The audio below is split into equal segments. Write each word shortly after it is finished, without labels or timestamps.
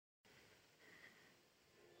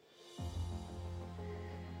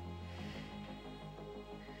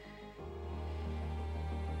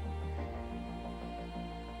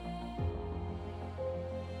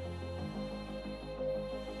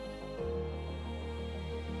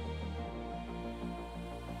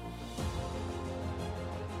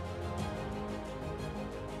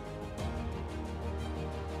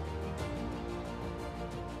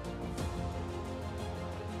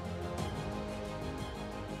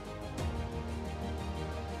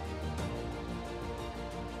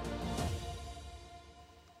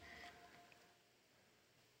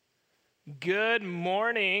Good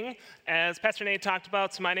morning. As Pastor Nate talked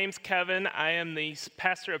about, so my name's Kevin. I am the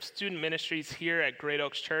pastor of student ministries here at Great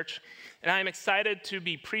Oaks Church. And I am excited to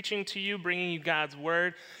be preaching to you, bringing you God's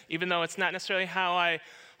word, even though it's not necessarily how I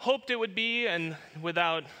hoped it would be and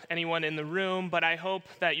without anyone in the room. But I hope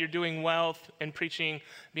that you're doing well in preaching,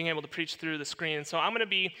 being able to preach through the screen. So I'm going to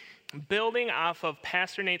be building off of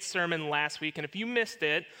Pastor Nate's sermon last week. And if you missed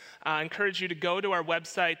it, I encourage you to go to our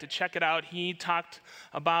website to check it out. He talked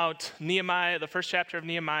about Nehemiah, the first chapter of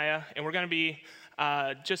Nehemiah, and we're going to be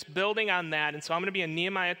just building on that. And so I'm going to be in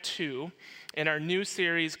Nehemiah 2 in our new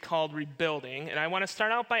series called Rebuilding. And I want to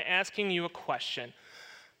start out by asking you a question.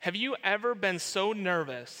 Have you ever been so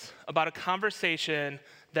nervous about a conversation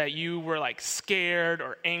that you were like scared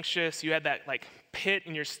or anxious? You had that like pit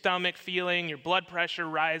in your stomach feeling, your blood pressure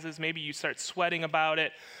rises, maybe you start sweating about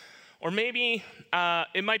it. Or maybe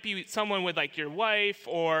it might be someone with like your wife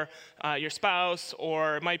or your spouse,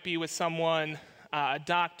 or it might be with someone, a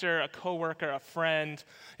doctor, a coworker, a friend.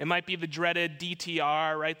 It might be the dreaded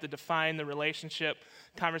DTR, right, the define the relationship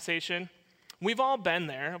conversation. We've all been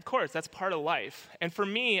there, of course, that's part of life. And for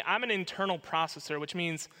me, I'm an internal processor, which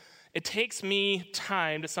means it takes me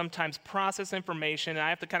time to sometimes process information, and I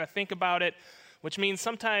have to kind of think about it, which means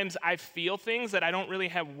sometimes I feel things that I don't really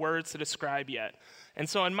have words to describe yet. And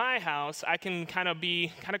so in my house, I can kind of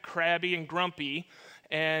be kind of crabby and grumpy,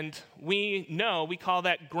 and we call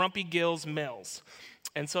that Grumpy Gills Mills.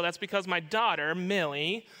 And so that's because my daughter,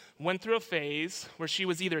 Millie, went through a phase where she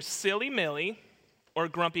was either Silly Millie or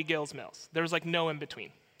Grumpy Gills Mills. There was like no in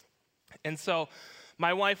between. And so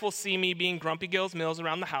my wife will see me being Grumpy Gills Mills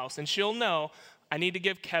around the house, and she'll know I need to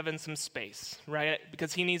give Kevin some space, right?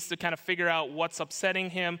 Because he needs to kind of figure out what's upsetting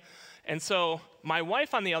him. And so my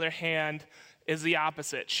wife, on the other hand, is the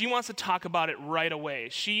opposite. She wants to talk about it right away.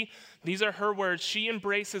 These are her words, she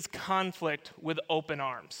embraces conflict with open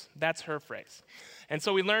arms. That's her phrase. And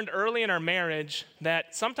so we learned early in our marriage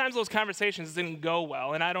that sometimes those conversations didn't go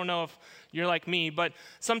well. And I don't know if you're like me, but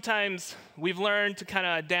sometimes we've learned to kind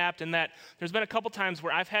of adapt, and that there's been a couple times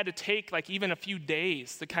where I've had to take like even a few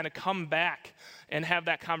days to kind of come back and have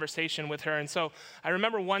that conversation with her. And so I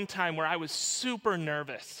remember one time where I was super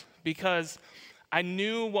nervous because I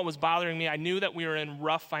knew what was bothering me. I knew that we were in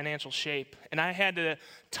rough financial shape, and I had to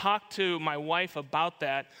talk to my wife about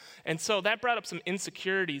that. And so that brought up some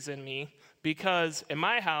insecurities in me, because in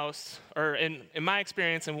my house, or in my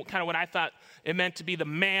experience, and kind of what I thought it meant to be the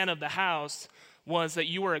man of the house, was that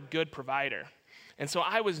you were a good provider. And so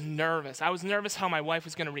I was nervous. I was nervous how my wife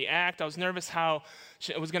was going to react. I was nervous how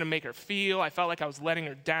it was going to make her feel. I felt like I was letting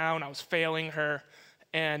her down. I was failing her.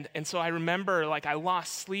 And so I remember like I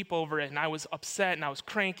lost sleep over it, and I was upset, and I was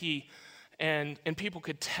cranky, and people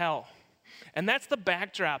could tell. And that's the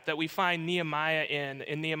backdrop that we find Nehemiah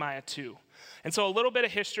in Nehemiah 2. And so a little bit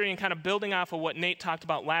of history and kind of building off of what Nate talked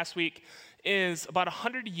about last week is about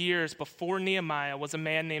 100 years before Nehemiah was a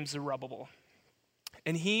man named Zerubbabel.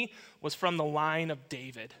 And he was from the line of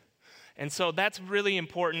David. And so that's really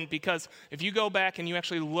important, because if you go back and you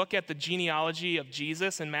actually look at the genealogy of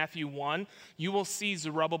Jesus in Matthew 1, you will see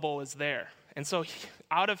Zerubbabel is there. And so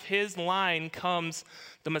out of his line comes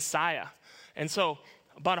the Messiah. And so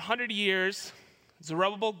about 100 years,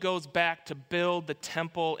 Zerubbabel goes back to build the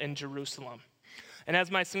temple in Jerusalem. And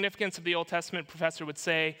as my Significance of the Old Testament professor would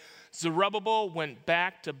say, Zerubbabel went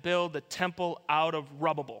back to build the temple out of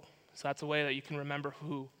rubbable. So that's a way that you can remember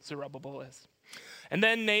who Zerubbabel is. And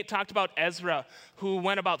then Nate talked about Ezra, who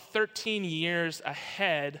went about 13 years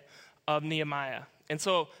ahead of Nehemiah. And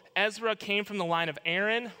so Ezra came from the line of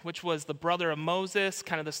Aaron, which was the brother of Moses,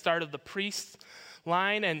 kind of the start of the priest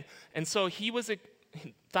line. And so he was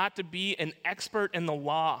thought to be an expert in the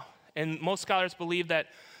law. And most scholars believe that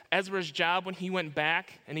Ezra's job when he went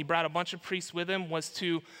back and he brought a bunch of priests with him was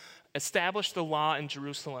to establish the law in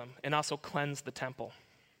Jerusalem and also cleanse the temple.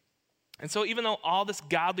 And so even though all this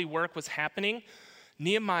godly work was happening,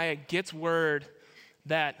 Nehemiah gets word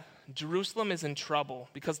that Jerusalem is in trouble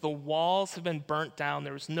because the walls have been burnt down.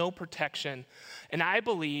 There was no protection. And I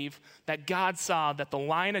believe that God saw that the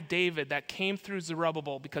line of David that came through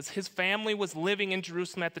Zerubbabel, because his family was living in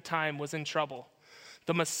Jerusalem at the time, was in trouble.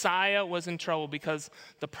 The Messiah was in trouble because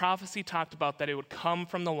the prophecy talked about that it would come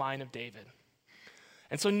from the line of David.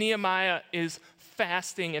 And so Nehemiah is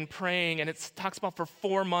fasting and praying, and it talks about for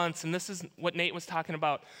 4 months, and this is what Nate was talking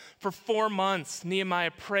about. For 4 months,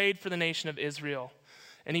 Nehemiah prayed for the nation of Israel,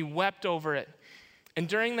 and he wept over it. And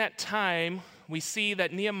during that time, we see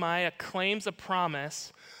that Nehemiah claims a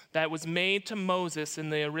promise that was made to Moses in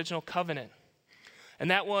the original covenant.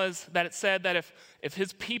 And that was that it said that if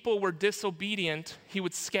his people were disobedient, he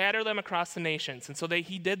would scatter them across the nations. And so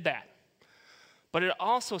he did that. But it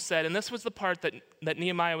also said, and this was the part that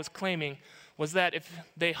Nehemiah was claiming, was that if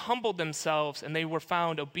they humbled themselves and they were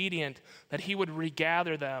found obedient, that he would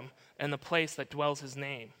regather them in the place that dwells his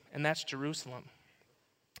name, and that's Jerusalem.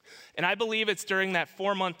 And I believe it's during that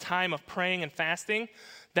 4-month time of praying and fasting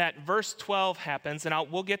that verse 12 happens, and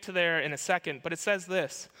we'll get to there in a second, but it says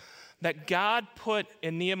this, that God put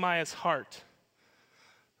in Nehemiah's heart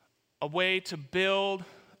a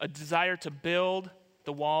desire to build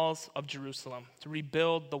the walls of Jerusalem, to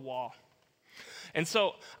rebuild the wall. And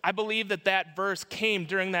so I believe that verse came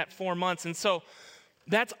during that 4 months. And so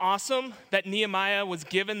that's awesome that Nehemiah was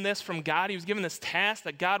given this from God. He was given this task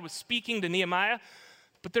that God was speaking to Nehemiah.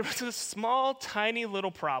 But there was a small, tiny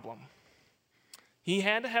little problem. He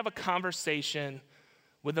had to have a conversation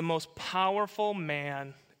with the most powerful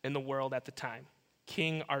man in the world at the time,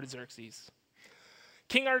 King Artaxerxes.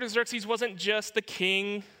 King Artaxerxes wasn't just the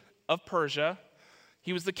king of Persia.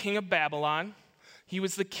 He was the king of Babylon. He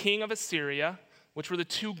was the king of Assyria, which were the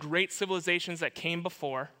two great civilizations that came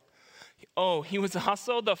before. Oh, he was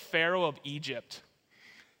also the Pharaoh of Egypt.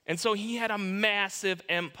 And so he had a massive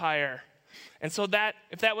empire. And so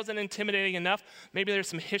if that wasn't intimidating enough, maybe there's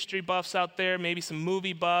some history buffs out there, maybe some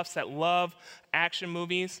movie buffs that love action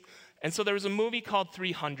movies. And so there was a movie called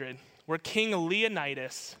 300, where King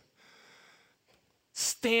Leonidas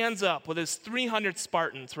stands up with his 300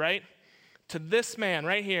 Spartans, right, to this man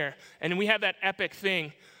right here. And we have that epic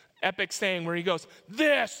saying where he goes,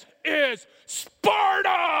 "This is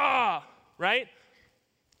Sparta!" Right?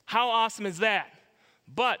 How awesome is that?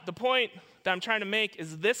 But the point that I'm trying to make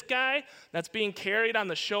is this guy that's being carried on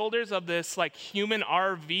the shoulders of this like human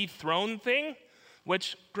RV throne thing,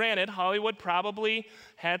 which granted, Hollywood probably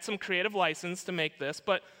had some creative license to make this,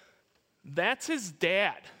 but that's his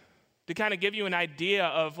dad, to kind of give you an idea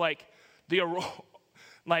of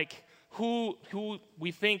who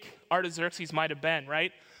we think Artaxerxes might have been,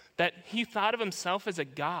 right? That he thought of himself as a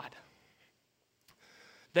god.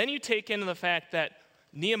 Then you take into the fact that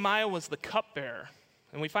Nehemiah was the cupbearer,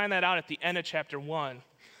 and we find that out at the end of chapter 1.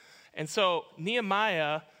 And so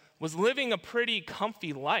Nehemiah was living a pretty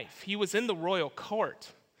comfy life. He was in the royal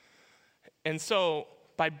court. And so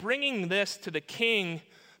by bringing this to the king,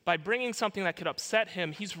 by bringing something that could upset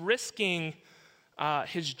him, he's risking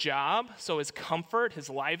his job, so his comfort, his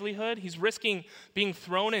livelihood. He's risking being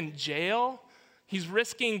thrown in jail. He's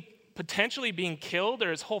risking potentially being killed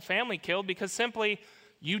or his whole family killed because simply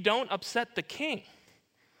you don't upset the king.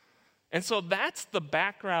 And so that's the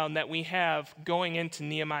background that we have going into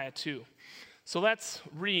Nehemiah 2. So let's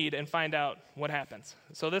read and find out what happens.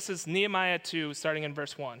 So this is Nehemiah 2, starting in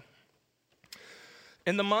verse 1.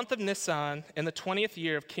 In the month of Nisan, in the 20th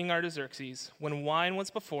year of King Artaxerxes, when wine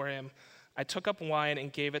was before him, I took up wine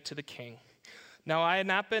and gave it to the king. Now I had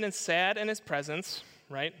not been sad in his presence,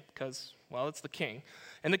 right? Because, well, it's the king.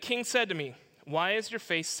 And the king said to me, "Why is your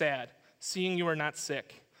face sad, seeing you are not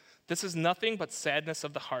sick? This is nothing but sadness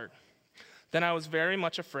of the heart." Then I was very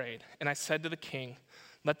much afraid, and I said to the king,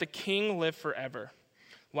 "Let the king live forever.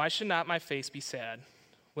 Why should not my face be sad,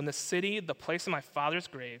 when the city, the place of my father's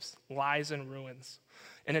graves, lies in ruins,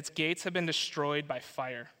 and its gates have been destroyed by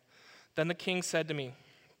fire?" Then the king said to me,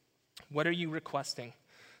 "What are you requesting?"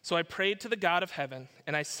 So I prayed to the God of heaven,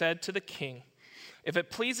 and I said to the king, "If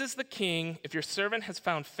it pleases the king, if your servant has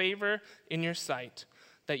found favor in your sight,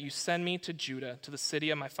 that you send me to Judah, to the city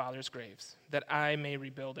of my father's graves, that I may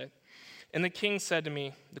rebuild it." And the king said to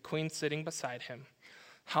me, the queen sitting beside him,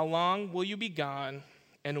 "How long will you be gone,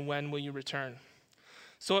 and when will you return?"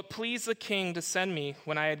 So it pleased the king to send me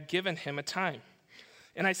when I had given him a time.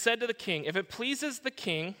 And I said to the king, "If it pleases the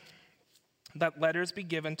king, that letters be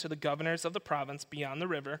given to the governors of the province beyond the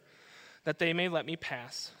river, that they may let me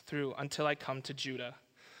pass through until I come to Judah.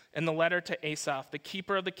 And the letter to Asaph, the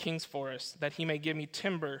keeper of the king's forest, that he may give me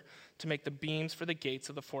timber to make the beams for the gates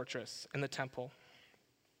of the fortress and the temple,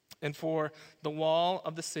 and for the wall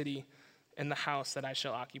of the city and the house that I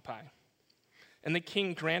shall occupy." And the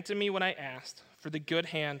king granted me what I asked, for the good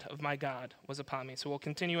hand of my God was upon me. So we'll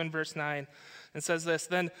continue in verse 9. It says this,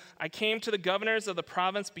 "Then I came to the governors of the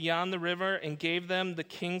province beyond the river and gave them the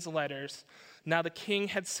king's letters. Now the king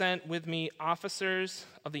had sent with me officers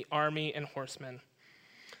of the army and horsemen.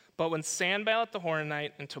 But when Sanballat the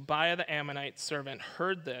Horonite and Tobiah the Ammonite servant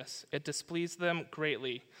heard this, it displeased them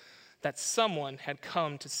greatly that someone had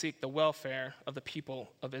come to seek the welfare of the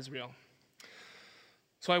people of Israel.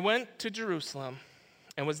 So I went to Jerusalem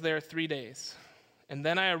and was there 3 days. And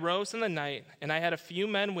then I arose in the night, and I had a few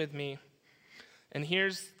men with me." And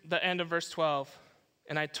here's the end of verse 12.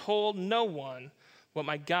 "And I told no one what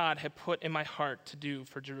my God had put in my heart to do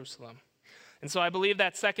for Jerusalem." And so I believe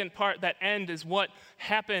that second part, that end, is what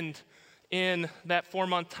happened in that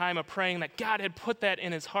 4-month time of praying that God had put that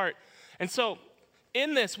in his heart. And so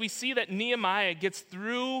in this, we see that Nehemiah gets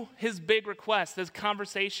through his big request, this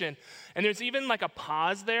conversation, and there's even like a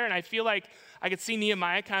pause there, and I feel like I could see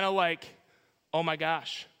Nehemiah kind of like, oh my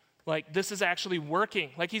gosh, like this is actually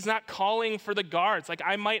working. Like he's not calling for the guards. Like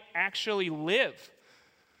I might actually live.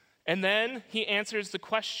 And then he answers the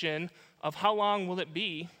question of how long will it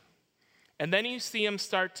be? And then you see him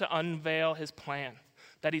start to unveil his plan,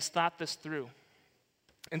 that he's thought this through.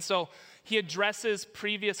 And so he addresses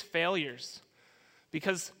previous failures,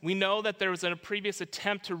 because we know that there was a previous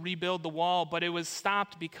attempt to rebuild the wall, but it was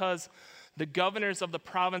stopped because the governors of the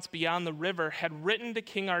province beyond the river had written to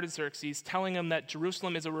King Artaxerxes telling him that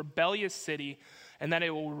Jerusalem is a rebellious city and that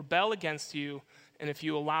it will rebel against you, and if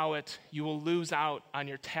you allow it, you will lose out on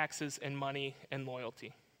your taxes and money and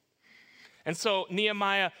loyalty. And so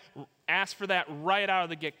Nehemiah asked for that right out of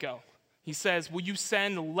the get-go. He says, will you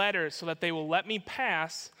send letters so that they will let me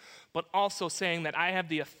pass, but also saying that I have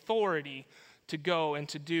the authority to go and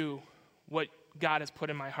to do what God has put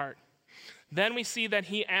in my heart. Then we see that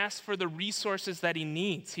he asks for the resources that he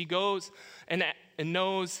needs. He goes and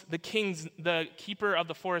knows the keeper of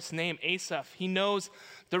the forest's name, Asaph. He knows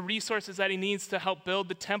the resources that he needs to help build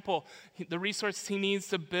the temple, the resources he needs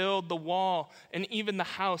to build the wall, and even the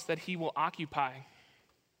house that he will occupy.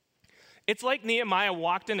 It's like Nehemiah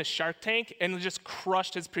walked into Shark Tank and just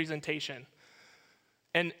crushed his presentation.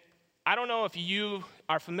 And I don't know if you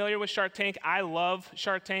are familiar with Shark Tank. I love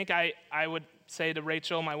Shark Tank. I would say to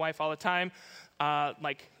Rachel, my wife, all the time,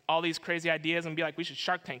 like all these crazy ideas and be like, we should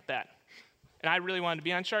Shark Tank that. And I really wanted to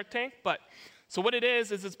be on Shark Tank. But so what it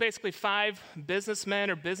is it's basically 5 businessmen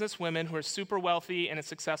or businesswomen who are super wealthy and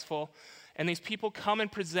successful. And these people come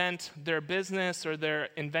and present their business or their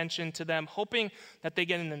invention to them, hoping that they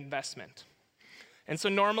get an investment. And so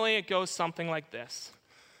normally it goes something like this.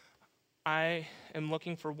 I am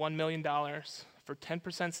looking for $1 million for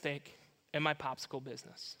 10% stake in my popsicle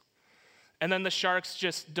business. And then the sharks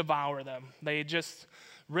just devour them. They just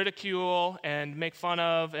ridicule and make fun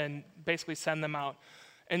of and basically send them out.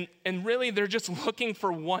 And really, they're just looking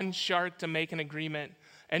for one shark to make an agreement.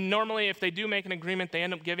 And normally, if they do make an agreement, they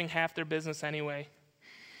end up giving half their business anyway.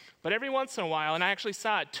 But every once in a while, and I actually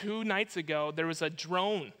saw it 2 nights ago, there was a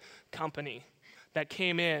drone company that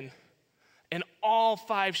came in, and all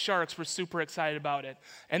 5 sharks were super excited about it.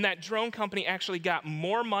 And that drone company actually got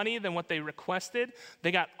more money than what they requested.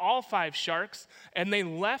 They got all 5 sharks, and they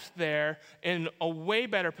left there in a way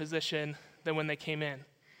better position than when they came in.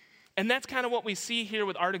 And that's kind of what we see here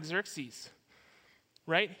with Artaxerxes,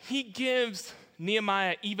 right? He gives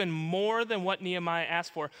Nehemiah even more than what Nehemiah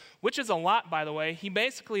asked for, which is a lot, by the way. He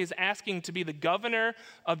basically is asking to be the governor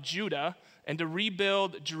of Judah and to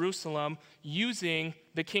rebuild Jerusalem using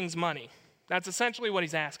the king's money. That's essentially what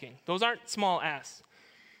he's asking. Those aren't small asks.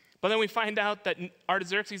 But then we find out that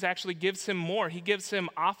Artaxerxes actually gives him more. He gives him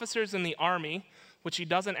officers in the army, which he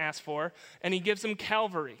doesn't ask for, and he gives him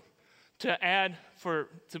cavalry to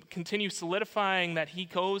continue solidifying that he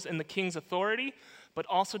goes in the king's authority, but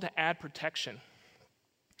also to add protection.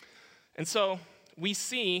 And so we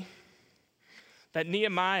see that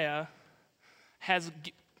Nehemiah has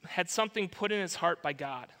had something put in his heart by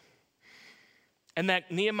God, and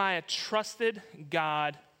that Nehemiah trusted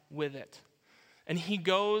God with it. And he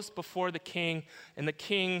goes before the king, and the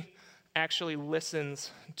king actually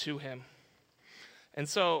listens to him. And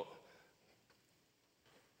so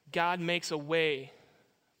God makes a way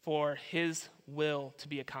for his will to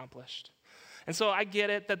be accomplished. And so I get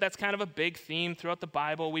it that that's kind of a big theme throughout the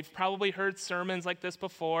Bible. We've probably heard sermons like this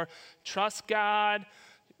before. Trust God.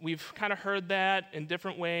 We've kind of heard that in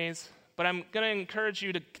different ways. But I'm going to encourage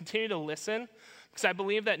you to continue to listen, because I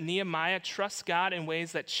believe that Nehemiah trusts God in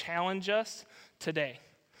ways that challenge us today.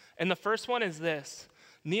 And the first one is this.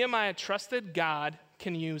 Nehemiah trusted God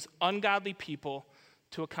can use ungodly people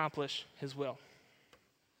to accomplish his will.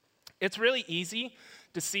 It's really easy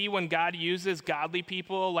to see when God uses godly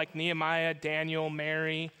people like Nehemiah, Daniel,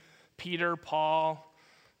 Mary, Peter, Paul,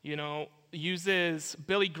 uses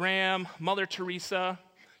Billy Graham, Mother Teresa,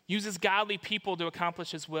 uses godly people to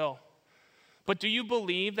accomplish his will. But do you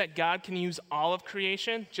believe that God can use all of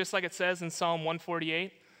creation, just like it says in Psalm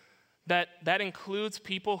 148? That includes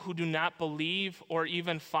people who do not believe or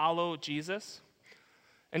even follow Jesus?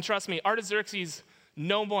 And trust me, Artaxerxes,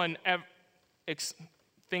 no one ever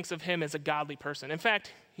thinks of him as a godly person. In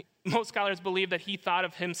fact, most scholars believe that he thought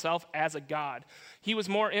of himself as a god. He was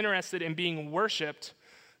more interested in being worshiped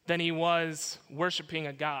than he was worshiping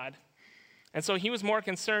a god. And so he was more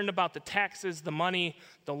concerned about the taxes, the money,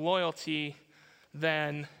 the loyalty,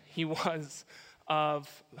 than he was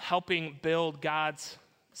of helping build God's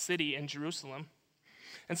city in Jerusalem.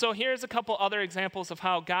 And so here's a couple other examples of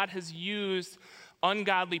how God has used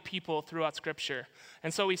ungodly people throughout Scripture.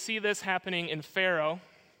 And so we see this happening in Pharaoh,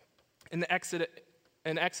 in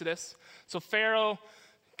Exodus. So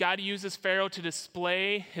God uses Pharaoh to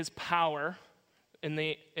display his power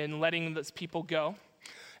in letting this people go.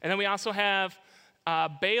 And then we also have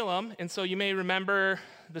Balaam. And so you may remember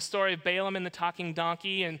the story of Balaam and the talking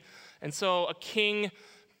donkey. And so a king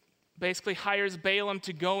basically hires Balaam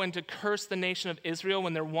to go and to curse the nation of Israel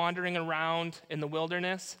when they're wandering around in the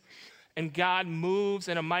wilderness. And God moves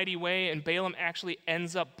in a mighty way, and Balaam actually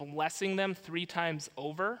ends up blessing them 3 times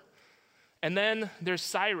over. And then there's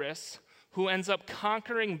Cyrus, who ends up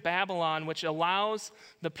conquering Babylon, which allows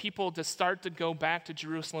the people to start to go back to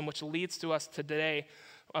Jerusalem, which leads to us today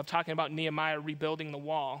of talking about Nehemiah rebuilding the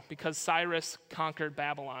wall, because Cyrus conquered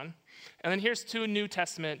Babylon. And then here's 2 New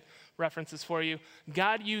Testament references for you.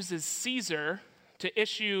 God uses Caesar to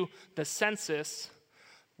issue the census,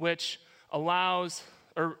 which allows,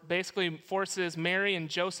 or basically forces Mary and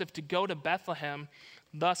Joseph to go to Bethlehem,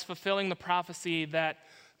 thus fulfilling the prophecy that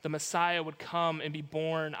the Messiah would come and be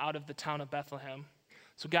born out of the town of Bethlehem.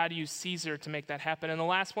 So God used Caesar to make that happen. And the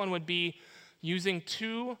last one would be using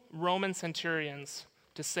 2 Roman centurions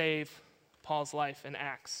to save Paul's life in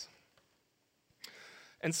Acts.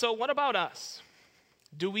 And so what about us?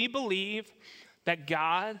 Do we believe that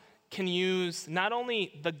God can use not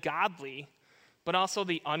only the godly, but also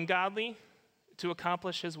the ungodly to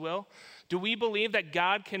accomplish his will? Do we believe that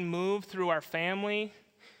God can move through our family,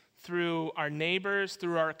 through our neighbors,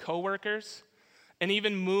 through our coworkers, and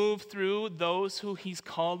even move through those who he's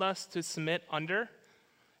called us to submit under?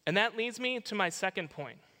 And that leads me to my second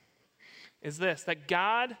point, is this, that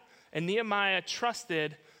God and Nehemiah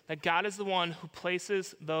trusted that God is the one who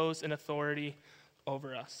places those in authority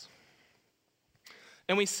over us.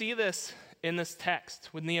 And we see this in this text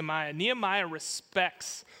with Nehemiah. Nehemiah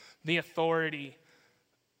respects the authority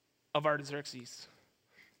of Artaxerxes.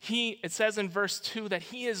 It says in verse 2 that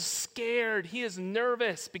he is scared, he is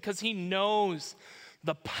nervous because he knows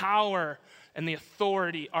the power and the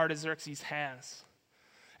authority Artaxerxes has.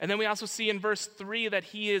 And then we also see in verse 3 that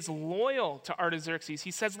he is loyal to Artaxerxes.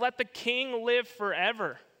 He says, "Let the king live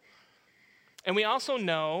forever." And we also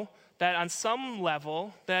know that on some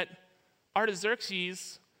level that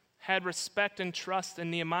Artaxerxes had respect and trust in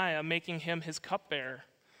Nehemiah, making him his cupbearer.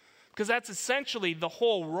 Because that's essentially the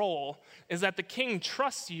whole role, is that the king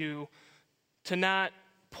trusts you to not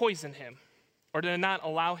poison him or to not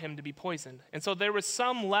allow him to be poisoned. And so there was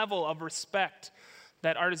some level of respect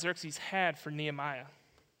that Artaxerxes had for Nehemiah.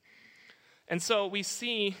 And so we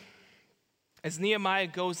see as Nehemiah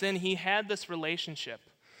goes in, he had this relationship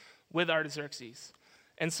with Artaxerxes.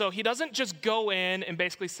 And so he doesn't just go in and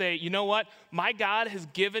basically say, you know what, my God has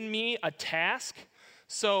given me a task,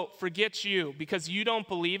 so forget you because you don't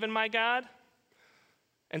believe in my God.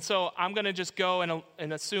 And so I'm going to just go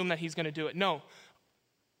and assume that he's going to do it. No.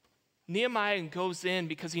 Nehemiah goes in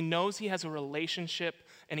because he knows he has a relationship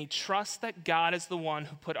and he trusts that God is the one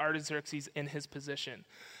who put Artaxerxes in his position.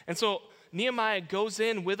 And so Nehemiah goes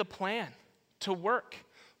in with a plan to work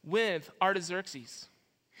with Artaxerxes.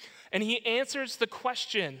 And he answers the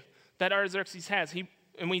question that Artaxerxes has.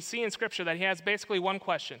 And we see in Scripture that he has basically one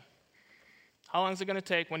question. How long is it going to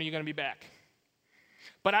take? When are you going to be back?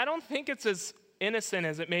 But I don't think it's as innocent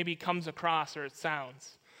as it maybe comes across or it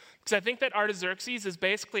sounds. Because I think that Artaxerxes is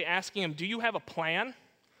basically asking him, do you have a plan?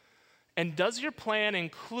 And does your plan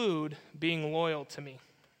include being loyal to me?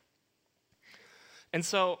 And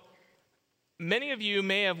so many of you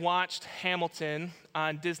may have watched Hamilton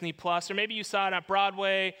on Disney Plus, or maybe you saw it at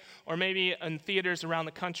Broadway, or maybe in theaters around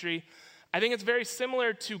the country. I think it's very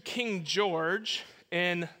similar to King George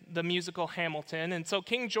in the musical Hamilton. And so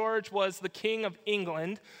King George was the king of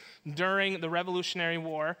England during the Revolutionary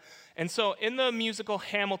War. And so in the musical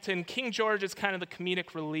Hamilton, King George is kind of the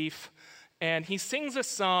comedic relief, and he sings a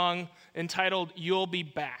song entitled "You'll Be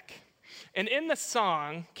Back." And in the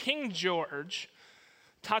song, King George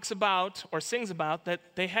talks about, or sings about,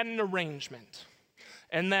 that they had an arrangement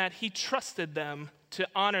and that he trusted them to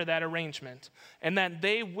honor that arrangement and that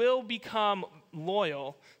they will become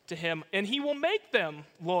loyal to him and he will make them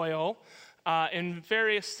loyal in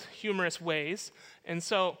various humorous ways. And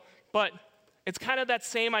so, but it's kind of that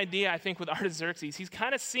same idea, I think, with Artaxerxes. He's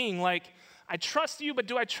kind of seeing like, I trust you, but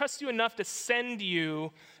do I trust you enough to send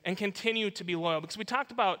you and continue to be loyal? Because we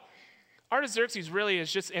talked about Artaxerxes really is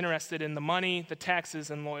just interested in the money, the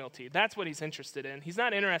taxes, and loyalty. That's what he's interested in. He's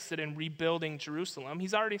not interested in rebuilding Jerusalem.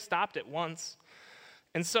 He's already stopped it once.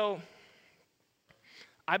 And so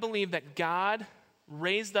I believe that God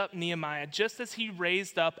raised up Nehemiah just as he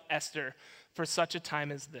raised up Esther for such a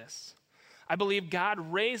time as this. I believe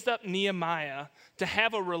God raised up Nehemiah to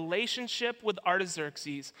have a relationship with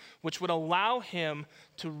Artaxerxes, which would allow him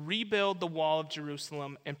to rebuild the wall of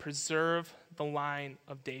Jerusalem and preserve the line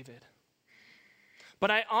of David.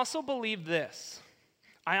 But I also believe this.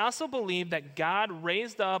 I also believe that God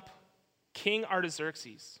raised up King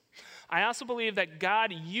Artaxerxes. I also believe that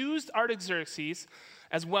God used Artaxerxes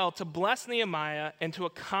as well to bless Nehemiah and to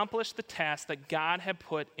accomplish the task that God had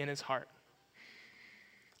put in his heart.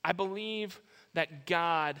 I believe that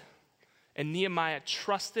God and Nehemiah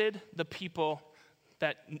trusted the people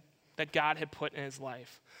that God had put in his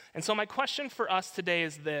life. And so my question for us today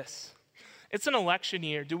is this. It's an election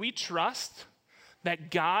year. Do we trust that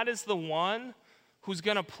God is the one who's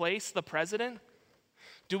going to place the president?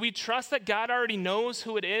 Do we trust that God already knows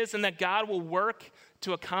who it is and that God will work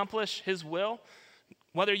to accomplish his will?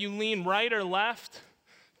 Whether you lean right or left,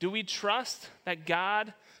 do we trust that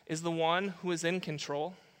God is the one who is in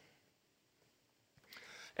control?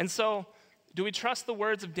 And so, do we trust the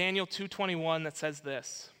words of Daniel 2:21 that says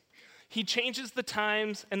this? He changes the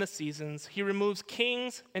times and the seasons. He removes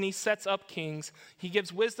kings and he sets up kings. He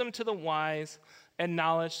gives wisdom to the wise and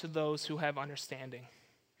knowledge to those who have understanding.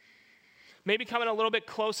 Maybe coming a little bit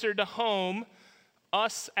closer to home,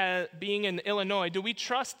 us being in Illinois, do we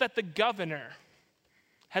trust that the governor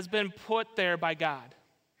has been put there by God?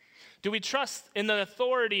 Do we trust in the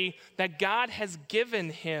authority that God has given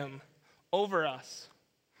him over us?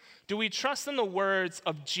 Do we trust in the words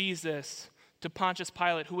of Jesus to Pontius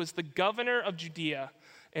Pilate, who was the governor of Judea,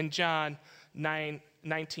 in John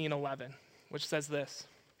 19:11, which says this: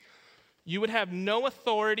 "You would have no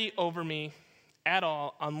authority over me at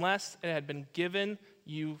all unless it had been given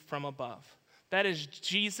you from above." That is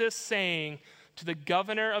Jesus saying to the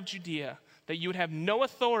governor of Judea that you would have no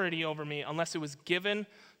authority over me unless it was given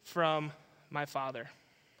from my Father.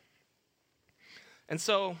 And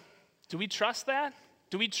so, do we trust that?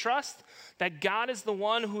 Do we trust that God is the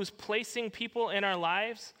one who's placing people in our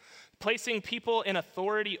lives, placing people in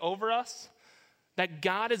authority over us? That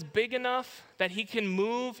God is big enough that he can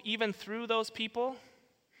move even through those people?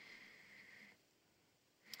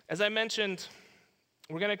 As I mentioned,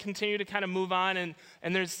 we're going to continue to kind of move on, and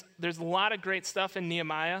there's a lot of great stuff in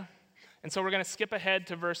Nehemiah. And so we're going to skip ahead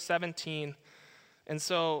to verse 17. And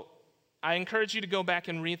so I encourage you to go back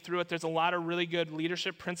and read through it. There's a lot of really good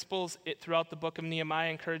leadership principles throughout the book of Nehemiah.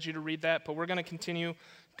 I encourage you to read that. But we're going to continue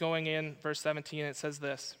going in verse 17. It says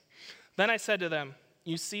this: "Then I said to them,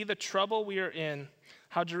 'You see the trouble we are in,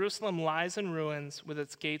 how Jerusalem lies in ruins with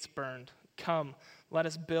its gates burned. Come, let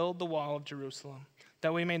us build the wall of Jerusalem,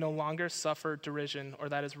 that we may no longer suffer derision,' or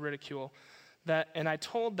that is ridicule. And I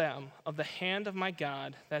told them of the hand of my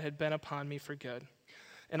God that had been upon me for good.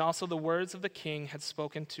 And also the words of the king had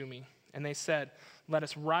spoken to me. And they said, 'Let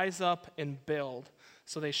us rise up and build.'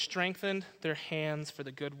 So they strengthened their hands for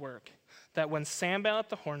the good work, that when Sanballat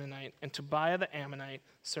the Horonite and Tobiah the Ammonite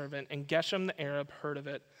servant and Geshem the Arab heard of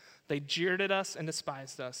it, they jeered at us and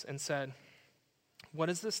despised us and said, 'What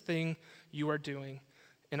is this thing you are doing?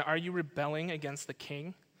 And are you rebelling against the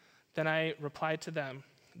king?' Then I replied to them,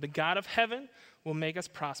 'The God of heaven will make us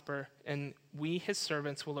prosper, and we, his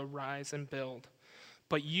servants, will arise and build.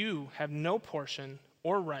 But you have no portion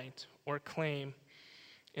or right or claim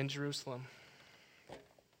in Jerusalem.'"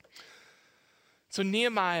 So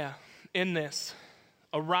Nehemiah, in this,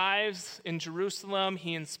 arrives in Jerusalem.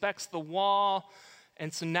 He inspects the wall.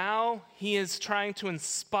 And so now he is trying to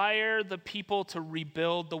inspire the people to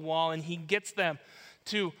rebuild the wall. And he gets them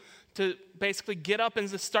to basically get up and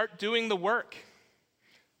to start doing the work.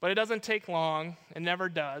 But it doesn't take long, it never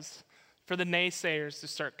does, for the naysayers to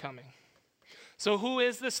start coming. So who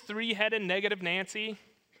is this three-headed negative Nancy?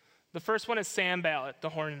 The first one is Sanballat the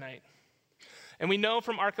Horonite. And we know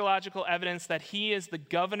from archaeological evidence that he is the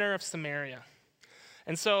governor of Samaria.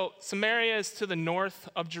 And so Samaria is to the north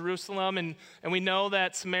of Jerusalem, and we know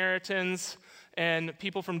that Samaritans and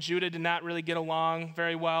people from Judah did not really get along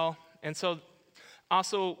very well. And so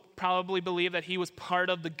also probably believe that he was part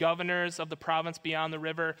of the governors of the province beyond the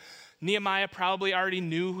river. Nehemiah probably already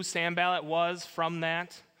knew who Sanballat was from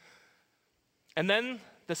that. And then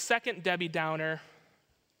the second Debbie Downer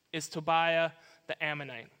is Tobiah the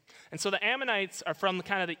Ammonite. And so the Ammonites are from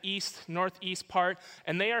kind of the east, northeast part,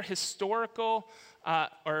 and they are historical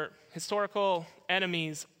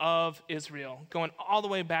enemies of Israel, going all the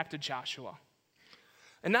way back to Joshua.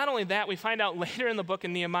 And not only that, we find out later in the book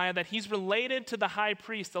of Nehemiah that he's related to the high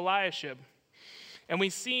priest Eliashib. And we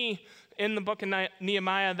see in the book of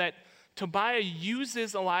Nehemiah that Tobiah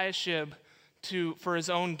uses Eliashib for his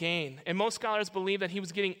own gain. And most scholars believe that he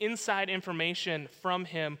was getting inside information from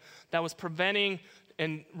him that was preventing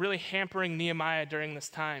and really hampering Nehemiah during this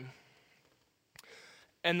time.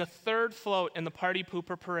 And the third float in the party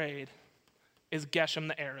pooper parade is Geshem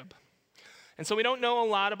the Arab. And so we don't know a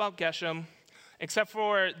lot about Geshem, except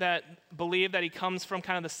for that believe that he comes from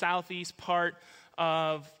kind of the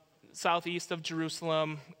southeast of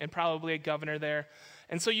Jerusalem, and probably a governor there.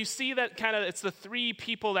 And so you see that kind of it's the three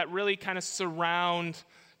people that really kind of surround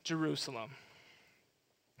Jerusalem.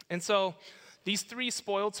 And so these three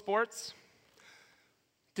spoiled sports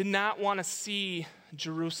did not want to see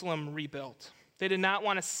Jerusalem rebuilt. They did not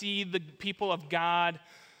want to see the people of God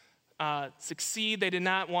succeed. They did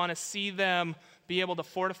not want to see them be able to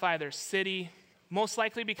fortify their city, most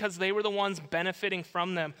likely because they were the ones benefiting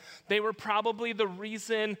from them. They were probably the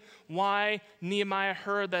reason why Nehemiah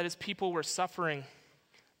heard that his people were suffering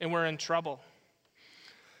and were in trouble.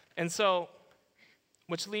 And so,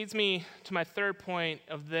 which leads me to my third point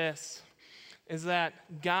of this, is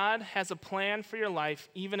that God has a plan for your life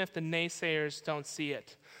even if the naysayers don't see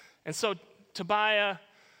it. And so Tobiah,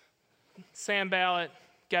 Sanballat,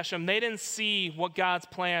 Geshem, they didn't see what God's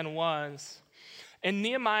plan was. And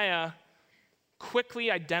Nehemiah quickly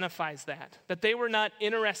identifies that they were not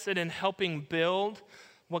interested in helping build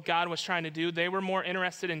what God was trying to do. They were more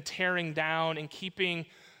interested in tearing down and keeping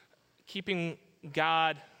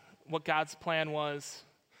God, what God's plan was,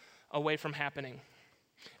 away from happening.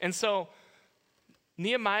 And so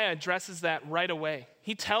Nehemiah addresses that right away.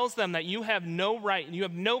 He tells them that you have no right, you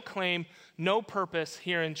have no claim, no purpose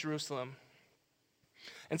here in Jerusalem.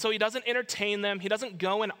 And so he doesn't entertain them. He doesn't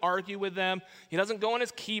go and argue with them. He doesn't go on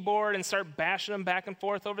his keyboard and start bashing them back and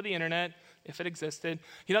forth over the internet, if it existed.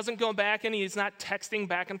 He doesn't go back and he's not texting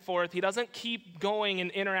back and forth. He doesn't keep going and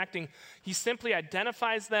interacting. He simply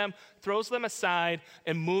identifies them, throws them aside,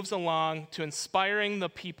 and moves along to inspiring the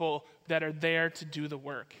people that are there to do the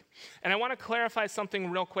work. And I want to clarify something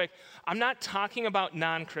real quick. I'm not talking about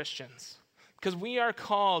non-Christians, because we are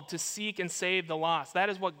called to seek and save the lost. That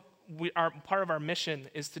is what part of our mission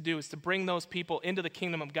is to do, is to bring those people into the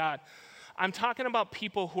kingdom of God. I'm talking about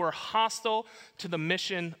people who are hostile to the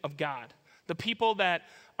mission of God. The people that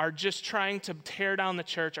are just trying to tear down the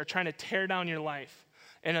church, are trying to tear down your life.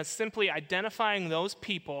 And it's simply identifying those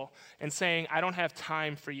people and saying, I don't have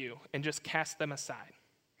time for you, and just cast them aside.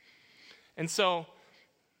 And so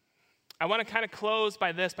I want to kind of close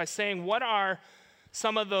by saying, what are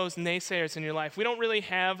some of those naysayers in your life? We don't really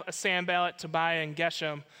have a Sanballat, Tobiah, and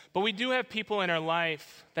Geshem, but we do have people in our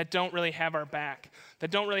life that don't really have our back, that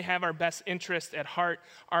don't really have our best interest at heart,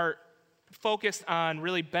 are focused on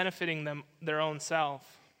really benefiting them, their own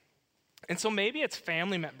self. And so maybe it's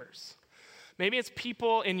family members. Maybe it's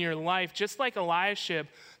people in your life, just like Eliashib,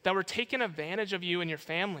 that were taking advantage of you and your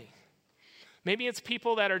family. Maybe it's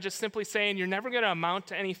people that are just simply saying, you're never going to amount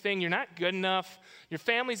to anything, you're not good enough, your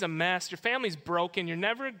family's a mess, your family's broken, you're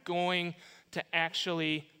never going to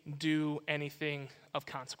actually do anything of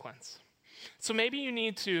consequence. So maybe you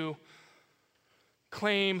need to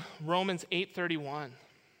claim Romans 8:31,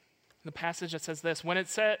 the passage that says this,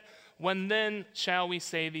 when then shall we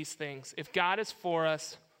say these things? If God is for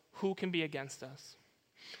us, who can be against us?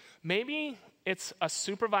 Maybe it's a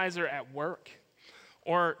supervisor at work,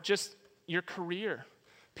 or just your career.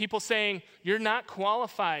 People saying, you're not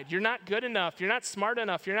qualified, you're not good enough, you're not smart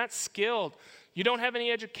enough, you're not skilled, you don't have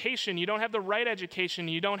any education, you don't have the right education,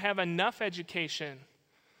 you don't have enough education.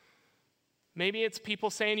 Maybe it's people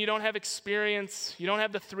saying you don't have experience, you don't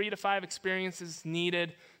have the 3 to 5 experiences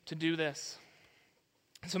needed to do this.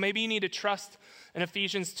 So maybe you need to trust in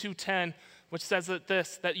Ephesians 2:10, which says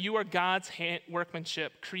that you are God's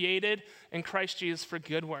workmanship, created in Christ Jesus for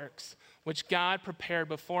good works, which God prepared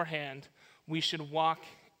beforehand, we should walk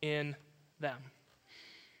in them.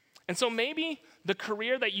 And so maybe the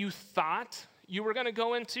career that you thought you were going to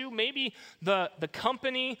go into, maybe the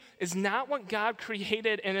company is not what God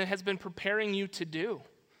created and it has been preparing you to do.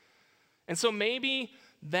 And so maybe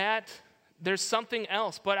that there's something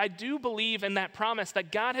else. But I do believe in that promise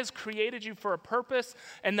that God has created you for a purpose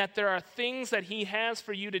and that there are things that he has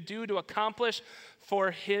for you to do, to accomplish for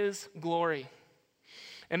his glory.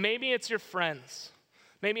 And maybe it's your friends.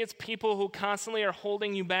 Maybe it's people who constantly are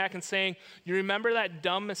holding you back and saying, you remember that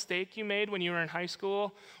dumb mistake you made when you were in high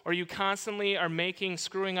school? Or you constantly are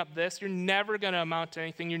screwing up this? You're never going to amount to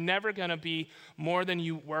anything. You're never going to be more than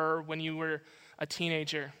you were when you were a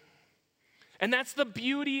teenager. And that's the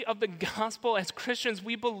beauty of the gospel. As Christians,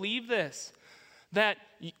 we believe this, that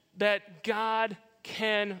God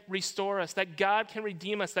can restore us, that God can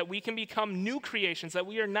redeem us, that we can become new creations, that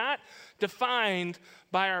we are not defined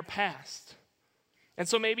by our past. And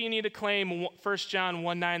so maybe you need to claim 1 John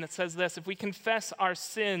 1:9 that says this, if we confess our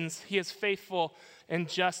sins, he is faithful and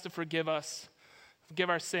just to forgive us forgive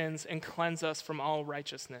our sins, and cleanse us from all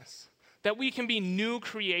righteousness. That we can be new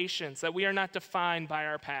creations, that we are not defined by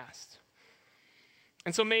our past.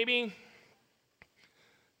 And so maybe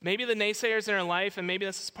the naysayers in our life, and maybe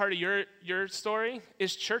this is part of your story,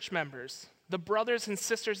 is church members, the brothers and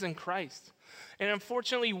sisters in Christ. And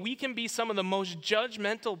unfortunately, we can be some of the most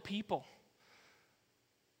judgmental people.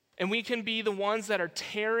 And we can be the ones that are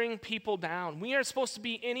tearing people down. We are supposed to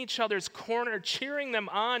be in each other's corner, cheering them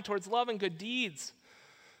on towards love and good deeds.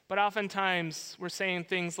 But oftentimes, we're saying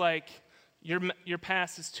things like, your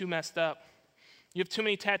past is too messed up. You have too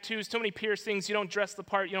many tattoos, too many piercings, you don't dress the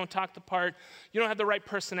part, you don't talk the part, you don't have the right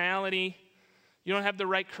personality, you don't have the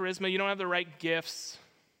right charisma, you don't have the right gifts.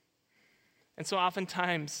 And so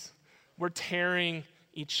oftentimes, we're tearing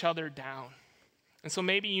each other down. And so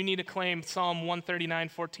maybe you need to claim Psalm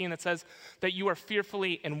 139:14 that says that you are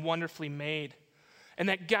fearfully and wonderfully made, and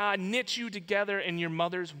that God knit you together in your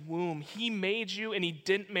mother's womb. He made you and he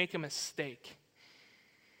didn't make a mistake.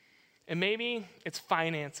 And maybe it's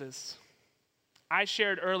finances. I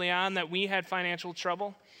shared early on that we had financial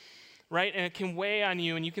trouble, right? And it can weigh on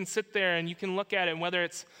you, and you can sit there and you can look at it, and whether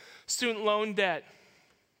it's student loan debt,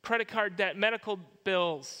 credit card debt, medical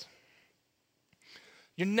bills.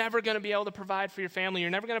 You're never going to be able to provide for your family. You're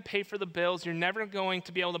never going to pay for the bills. You're never going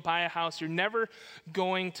to be able to buy a house. You're never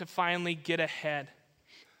going to finally get ahead.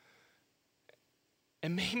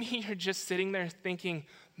 And maybe you're just sitting there thinking,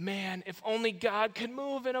 man, if only God could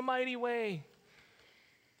move in a mighty way.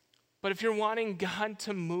 But if you're wanting God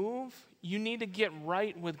to move, you need to get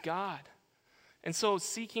right with God. And so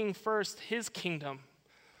seeking first his kingdom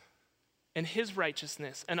and his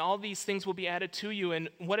righteousness, and all these things will be added to you. And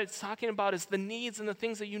what it's talking about is the needs and the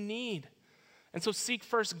things that you need. And so seek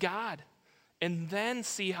first God, and then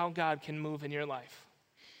see how God can move in your life.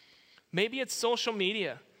 Maybe it's social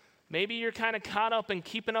media. Maybe you're kind of caught up in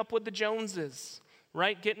keeping up with the Joneses,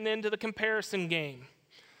 right? Getting into the comparison game.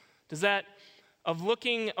 Of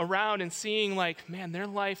looking around and seeing like, man, their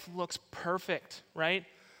life looks perfect, right?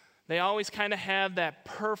 They always kind of have that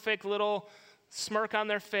perfect little smirk on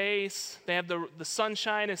their face. They have the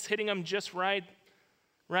sunshine is hitting them just right?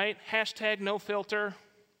 Hashtag no filter.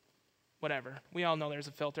 Whatever. We all know there's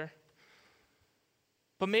a filter.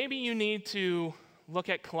 But maybe you need to look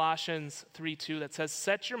at Colossians 3:2 that says,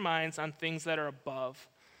 set your minds on things that are above,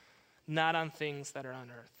 not on things that are on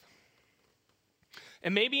earth.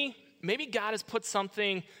 And maybe God has put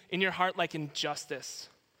something in your heart like injustice,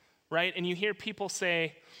 right? And you hear people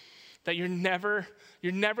say that you're never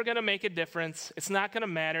going to make a difference. It's not going to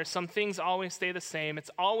matter. Some things always stay the same. It's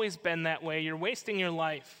always been that way. You're wasting your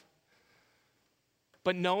life.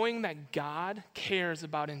 But knowing that God cares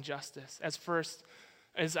about injustice,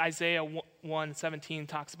 as Isaiah 1:17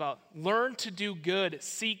 talks about, learn to do good,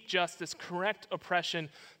 seek justice, correct oppression,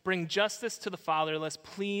 bring justice to the fatherless,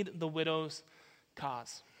 plead the widow's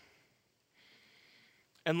cause.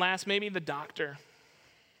 And last, maybe the doctor,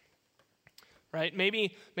 right?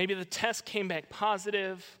 Maybe the test came back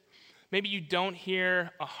positive. Maybe you don't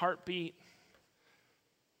hear a heartbeat.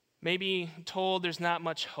 Maybe told there's not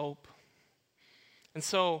much hope. And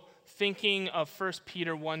so thinking of 1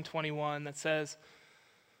 Peter 1:21 that says,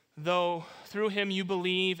 though through him you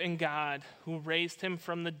believe in God who raised him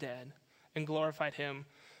from the dead and glorified him,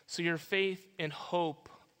 so your faith and hope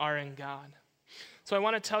are in God. So I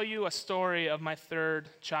want to tell you a story of my third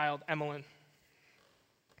child, Emmeline.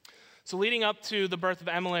 So leading up to the birth of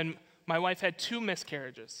Emmeline, my wife had 2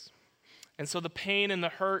 miscarriages. And so the pain and the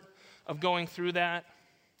hurt of going through that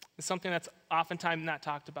is something that's oftentimes not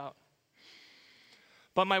talked about.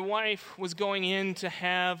 But my wife was going in to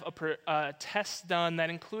have a test done that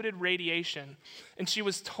included radiation. And she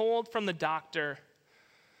was told from the doctor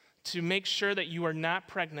to make sure that you are not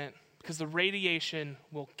pregnant because the radiation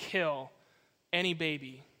will kill any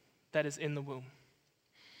baby that is in the womb.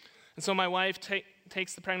 And so my wife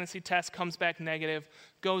takes the pregnancy test, comes back negative,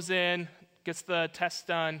 goes in, gets the test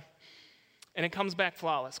done, and it comes back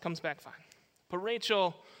flawless, comes back fine. But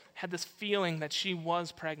Rachel had this feeling that she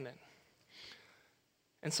was pregnant.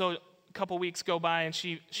 And so a couple weeks go by, and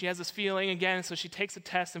she has this feeling again, so she takes a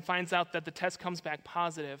test and finds out that the test comes back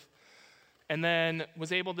positive, and then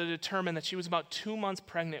was able to determine that she was about 2 months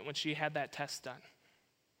pregnant when she had that test done.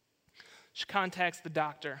 She contacts the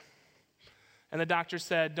doctor, and the doctor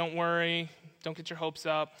said, don't worry, don't get your hopes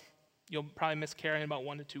up. You'll probably miscarry in about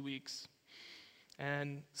 1 to 2 weeks.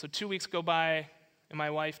 And so 2 weeks go by, and my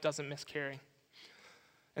wife doesn't miscarry.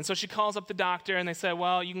 And so she calls up the doctor, and they said,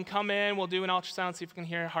 well, you can come in, we'll do an ultrasound, see if we can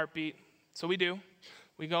hear a heartbeat. So we do.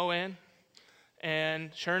 We go in,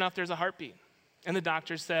 and sure enough, there's a heartbeat. And the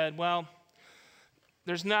doctor said, well,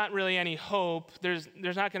 there's not really any hope. There's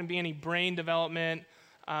not going to be any brain development,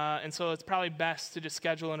 and so it's probably best to just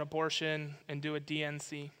schedule an abortion and do a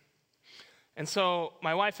DNC. And so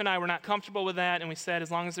my wife and I were not comfortable with that, and we said,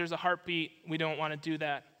 as long as there's a heartbeat, we don't want to do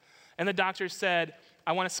that. And the doctor said,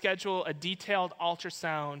 I want to schedule a detailed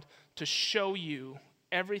ultrasound to show you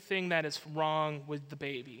everything that is wrong with the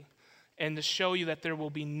baby and to show you that there will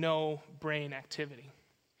be no brain activity.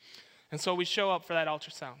 And so we show up for that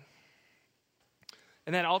ultrasound.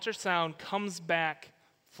 And that ultrasound comes back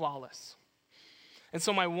flawless. And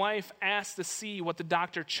so my wife asked to see what the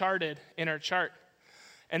doctor charted in her chart.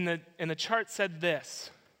 And the chart said this: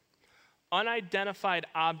 unidentified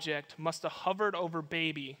object must have hovered over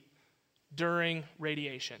baby during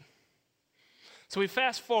radiation. So we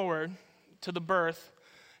fast forward to the birth,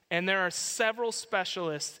 and there are several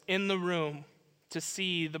specialists in the room to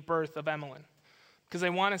see the birth of Emmeline because they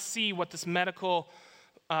want to see what this medical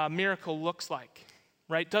miracle looks like,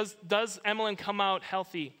 right? Does Emmeline come out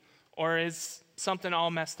healthy, or is something all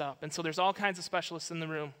messed up? And so there's all kinds of specialists in the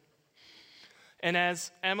room. And as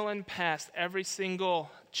Emmeline passed every single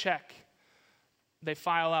check, they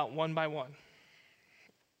file out one by one.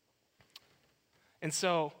 And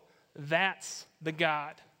so that's the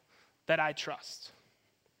God that I trust.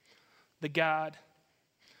 The God,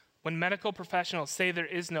 when medical professionals say there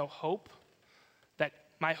is no hope, that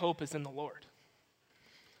my hope is in the Lord.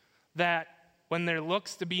 That when there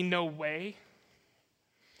looks to be no way,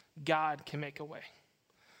 God can make a way.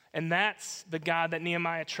 And that's the God that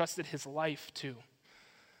Nehemiah trusted his life to.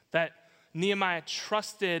 That Nehemiah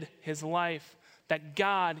trusted his life that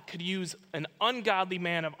God could use an ungodly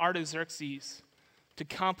man of Artaxerxes to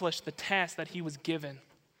accomplish the task that he was given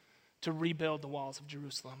to rebuild the walls of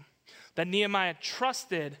Jerusalem. That Nehemiah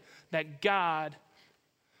trusted that God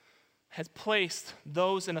has placed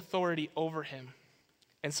those in authority over him,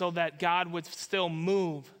 and so that God would still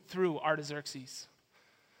move through Artaxerxes.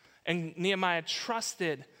 And Nehemiah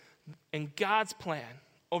trusted in God's plan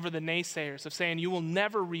over the naysayers of saying, you will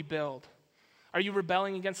never rebuild. Are you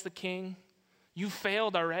rebelling against the king? You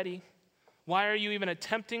failed already. Why are you even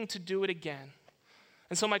attempting to do it again?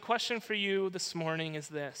 And so my question for you this morning is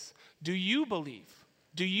this: do you believe?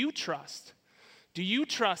 Do you trust? Do you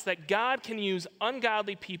trust that God can use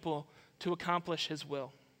ungodly people to accomplish his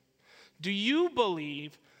will? Do you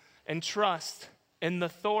believe and trust in the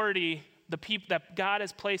authority, the people that God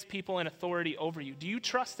has placed people in authority over you? Do you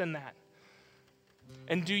trust in that?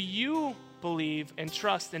 And do you believe and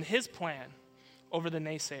trust in his plan over the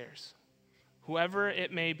naysayers, whoever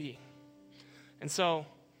it may be? And so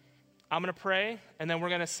I'm going to pray, and then we're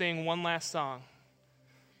going to sing one last song.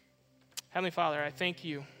 Heavenly Father, I thank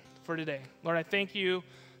you for today. Lord, I thank you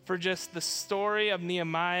for just the story of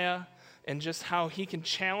Nehemiah and just how he can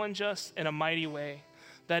challenge us in a mighty way.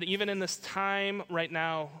 That even in this time right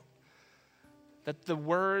now, that the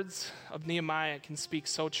words of Nehemiah can speak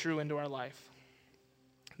so true into our life.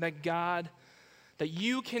 That God, that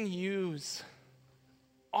you can use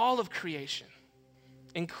all of creation,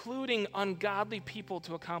 including ungodly people,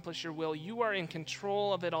 to accomplish your will. You are in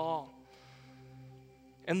control of it all.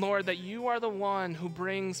 And Lord, that you are the one who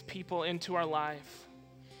brings people into our life.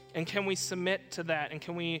 And can we submit to that? And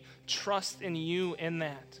can we trust in you in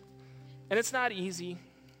that? And it's not easy.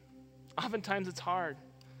 Oftentimes it's hard.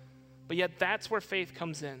 But yet that's where faith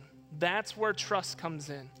comes in. That's where trust comes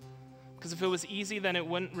in. Because if it was easy, then it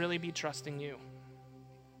wouldn't really be trusting you.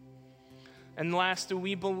 And last, do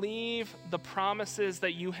we believe the promises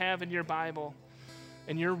that you have in your Bible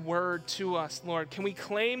and your word to us, Lord? Can we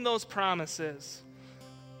claim those promises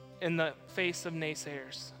in the face of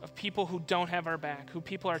naysayers, of people who don't have our back, who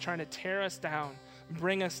people are trying to tear us down,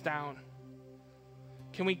 bring us down?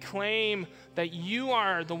 Can we claim that you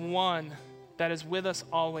are the one that is with us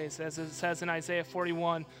always, as it says in Isaiah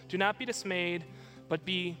 41, do not be dismayed, but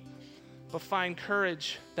find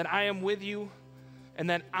courage, that I am with you,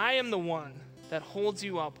 and that I am the one that holds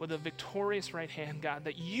you up with a victorious right hand, God,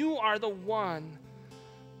 that you are the one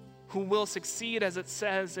who will succeed, as it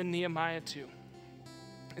says in Nehemiah 2.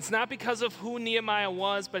 It's not because of who Nehemiah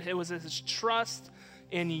was, but it was his trust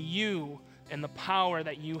in you and the power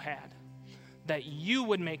that you had, that you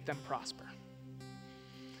would make them prosper.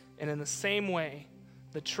 And in the same way,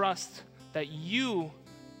 the trust that you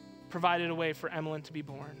provided a way for Emmeline to be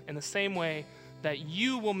born, in the same way that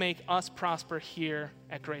you will make us prosper here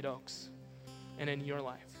at Great Oaks and in your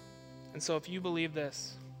life. And so if you believe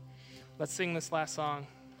this, let's sing this last song.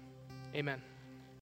 Amen.